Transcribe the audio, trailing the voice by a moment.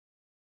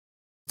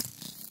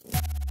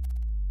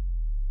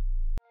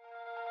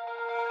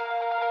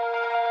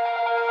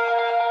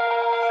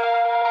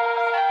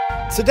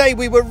Today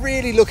we were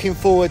really looking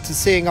forward to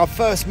seeing our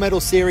first medal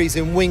series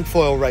in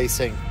wingfoil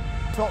racing.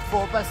 Top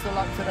 4, best of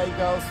luck today,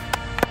 girls.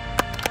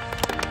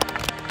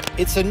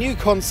 It's a new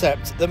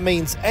concept that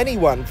means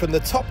anyone from the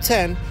top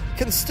 10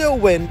 can still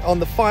win on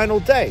the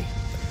final day.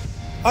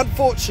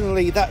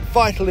 Unfortunately, that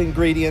vital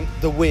ingredient,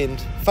 the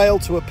wind,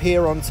 failed to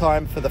appear on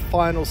time for the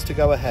finals to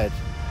go ahead.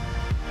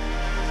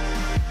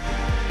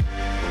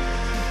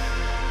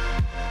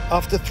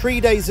 After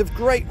 3 days of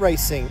great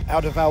racing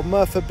out of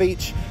Almerfa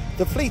Beach,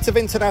 the fleet of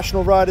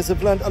international riders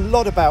have learned a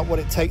lot about what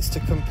it takes to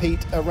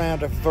compete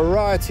around a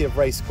variety of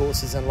race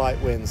courses and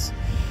light winds.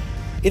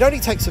 It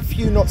only takes a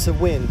few knots of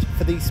wind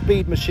for these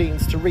speed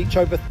machines to reach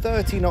over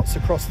 30 knots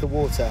across the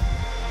water.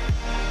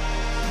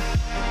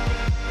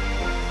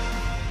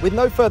 With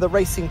no further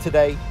racing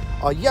today,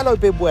 our yellow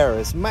bib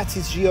wearers,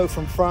 Mathis Ghio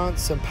from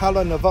France and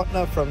Paula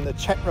Novotna from the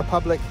Czech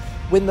Republic,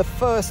 win the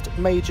first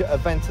major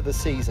event of the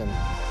season.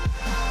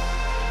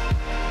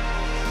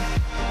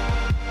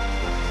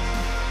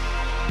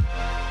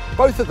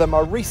 Both of them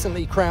are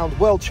recently crowned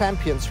world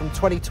champions from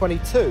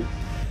 2022,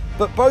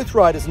 but both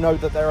riders know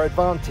that their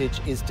advantage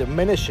is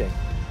diminishing.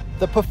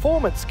 The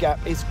performance gap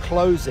is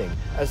closing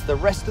as the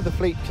rest of the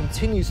fleet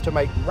continues to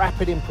make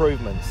rapid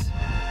improvements.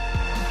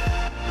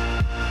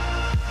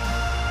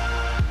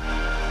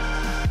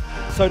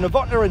 So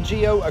Novotna and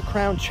Ghio are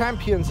crowned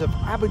champions of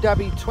Abu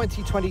Dhabi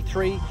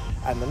 2023,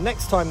 and the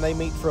next time they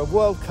meet for a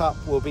World Cup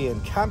will be in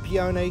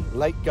Campione,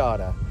 Lake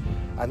Garda.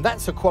 And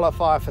that's a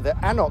qualifier for the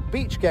Anok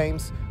Beach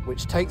Games,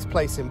 which takes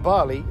place in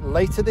Bali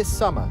later this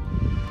summer.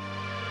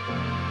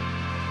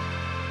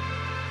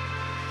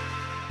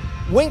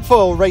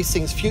 Wingfoil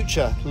racing's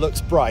future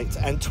looks bright,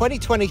 and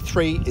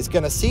 2023 is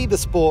going to see the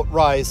sport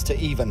rise to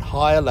even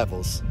higher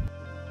levels.